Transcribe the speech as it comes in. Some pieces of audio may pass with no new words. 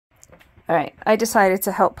Alright, I decided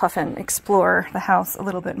to help Puffin explore the house a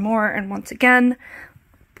little bit more, and once again,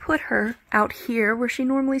 put her out here where she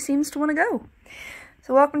normally seems to want to go.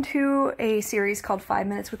 So welcome to a series called 5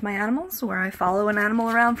 Minutes with My Animals, where I follow an animal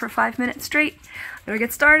around for 5 minutes straight. I'm gonna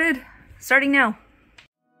get started. Starting now.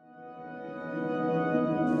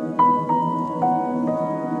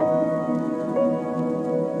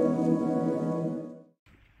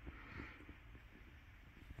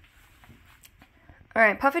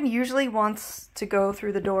 Alright, Puffin usually wants to go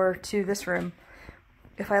through the door to this room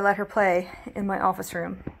if I let her play in my office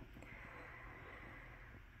room.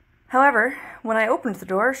 However, when I opened the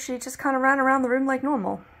door, she just kind of ran around the room like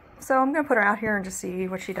normal. So I'm going to put her out here and just see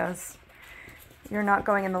what she does. You're not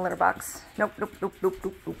going in the litter box. Nope, nope, nope, nope,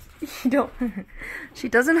 nope, nope. You don't. She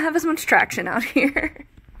doesn't have as much traction out here.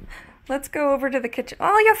 Let's go over to the kitchen.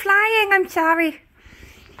 Oh, you're flying! I'm sorry.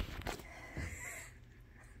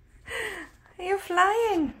 You're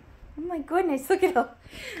flying. Oh my goodness, look at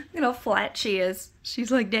how flat she is.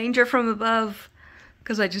 She's like danger from above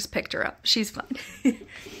because I just picked her up. She's fine.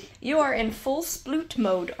 You are in full sploot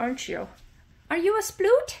mode, aren't you? Are you a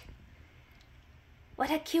sploot?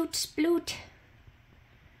 What a cute sploot.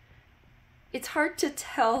 It's hard to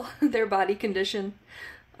tell their body condition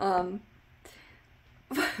by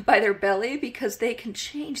their belly because they can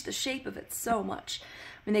change the shape of it so much.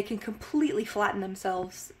 I mean, they can completely flatten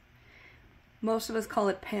themselves. Most of us call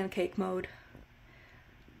it pancake mode.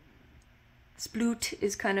 Sploot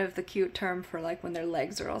is kind of the cute term for like when their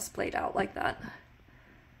legs are all splayed out like that.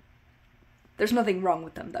 There's nothing wrong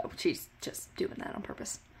with them though. She's just doing that on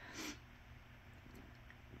purpose.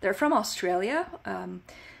 They're from Australia,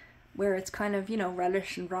 where it's kind of, you know,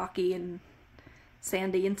 reddish and rocky and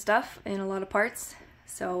sandy and stuff in a lot of parts.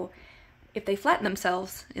 So if they flatten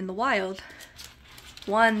themselves in the wild,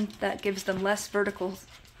 one, that gives them less vertical,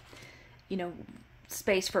 you know,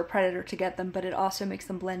 space for a predator to get them, but it also makes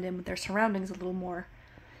them blend in with their surroundings a little more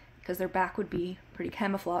because their back would be pretty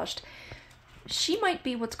camouflaged. She might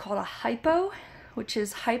be what's called a hypo, which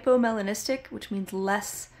is hypomelanistic, which means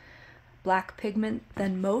less black pigment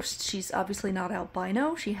than most. She's obviously not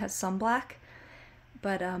albino. She has some black,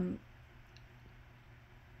 but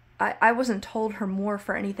I wasn't told her more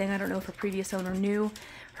for anything. I don't know if her previous owner knew.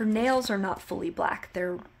 Her nails are not fully black.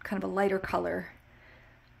 They're kind of a lighter color.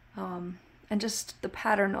 And just the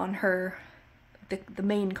pattern on her, the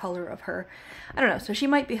main color of her, I don't know, so she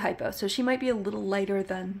might be hypo, so she might be a little lighter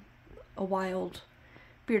than a wild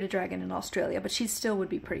bearded dragon in Australia, but she still would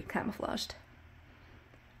be pretty camouflaged.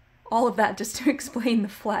 All of that just to explain the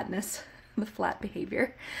flatness, the flat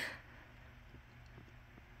behavior.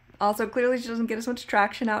 Also, clearly she doesn't get as much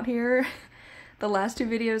traction out here. The last 2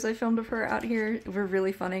 videos I filmed of her out here were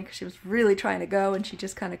really funny because she was really trying to go and she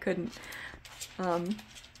just kind of couldn't.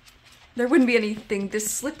 There wouldn't be anything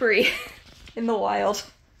this slippery in the wild.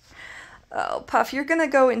 Oh, Puff, you're gonna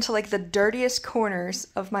go into like the dirtiest corners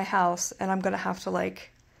of my house and I'm gonna have to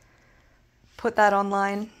like put that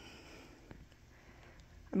online.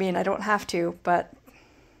 I mean, I don't have to, but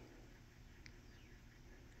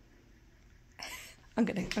I'm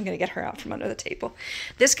gonna get her out from under the table.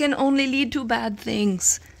 This can only lead to bad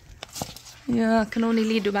things. Yeah, can only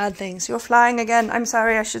lead to bad things. You're flying again. I'm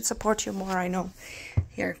sorry, I should support you more, I know.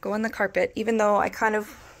 Here, go on the carpet, even though I kind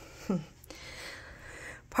of...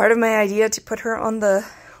 Part of my idea to put her on the,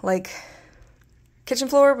 like, kitchen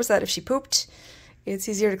floor was that if she pooped, it's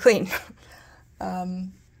easier to clean.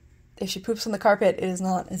 If she poops on the carpet, it is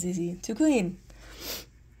not as easy to clean.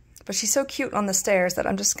 But she's so cute on the stairs that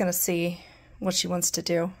I'm just gonna see what she wants to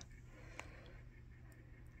do.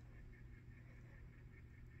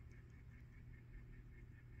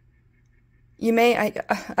 You may,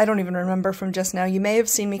 I don't even remember from just now, you may have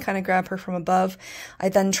seen me kind of grab her from above. I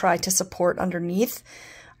then tried to support underneath.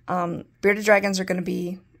 Bearded dragons are going to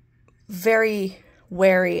be very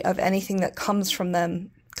wary of anything that comes for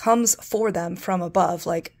them from above,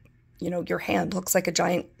 like, you know, your hand looks like a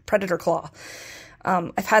giant predator claw.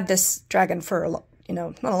 I've had this dragon for, you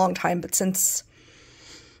know, not a long time, but since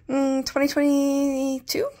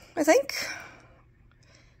 2022, I think.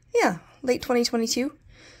 Yeah, late 2022.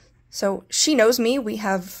 So she knows me. We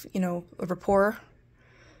have, you know, a rapport.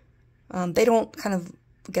 They don't kind of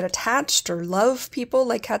get attached or love people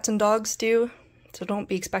like cats and dogs do. So don't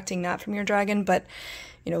be expecting that from your dragon. But,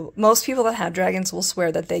 you know, most people that have dragons will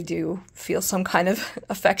swear that they do feel some kind of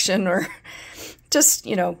affection or just,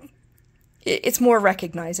 you know, it's more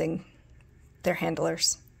recognizing their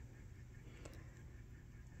handlers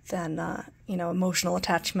than, you know, emotional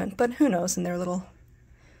attachment. But who knows in their little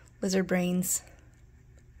lizard brains.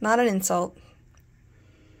 Not an insult.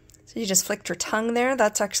 So you just flicked your tongue there.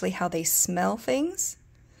 That's actually how they smell things.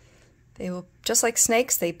 They will, just like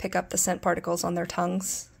snakes, they pick up the scent particles on their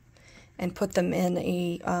tongues and put them in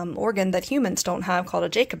a organ that humans don't have called a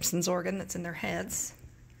Jacobson's organ that's in their heads.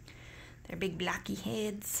 Their big blacky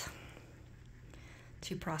heads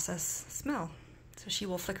to process smell. So she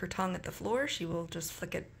will flick her tongue at the floor. She will just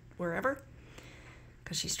flick it wherever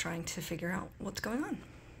because she's trying to figure out what's going on.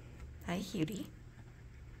 Hi, Cutie.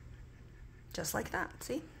 Just like that,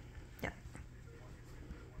 see? Yeah.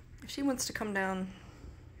 If she wants to come down,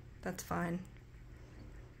 that's fine.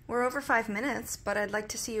 We're over 5 minutes, but I'd like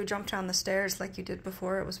to see you jump down the stairs like you did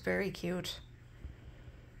before. It was very cute.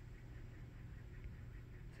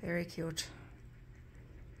 Very cute.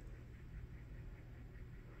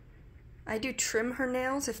 I do trim her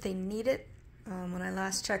nails if they need it. When I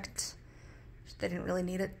last checked, they didn't really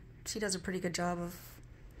need it. She does a pretty good job of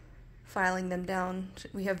filing them down.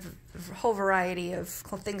 We have a whole variety of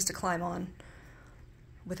things to climb on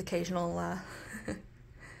with occasional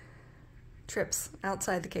trips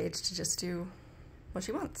outside the cage to just do what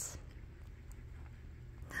she wants.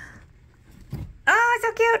 Oh,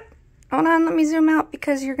 so cute! Hold on, let me zoom out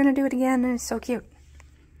because you're gonna do it again and it's so cute.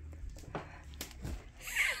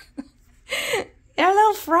 You're a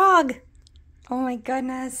little frog! Oh my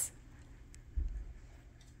goodness.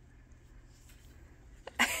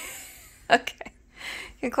 Okay.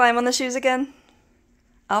 You can climb on the shoes again?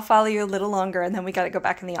 I'll follow you a little longer and then we gotta go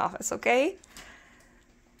back in the office, okay?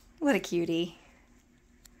 What a cutie.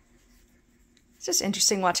 It's just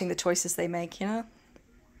interesting watching the choices they make, you know?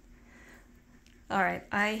 Alright,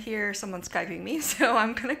 I hear someone Skyping me, so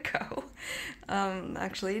I'm gonna go.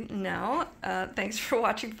 Actually, no. Thanks for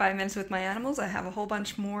watching 5 Minutes with My Animals. I have a whole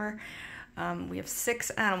bunch more. We have 6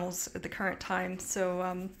 animals at the current time,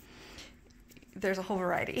 so there's a whole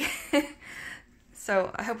variety.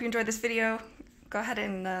 So I hope you enjoyed this video. Go ahead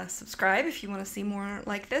and subscribe if you want to see more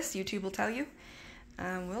like this. YouTube will tell you.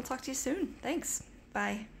 We'll talk to you soon. Thanks.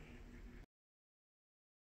 Bye.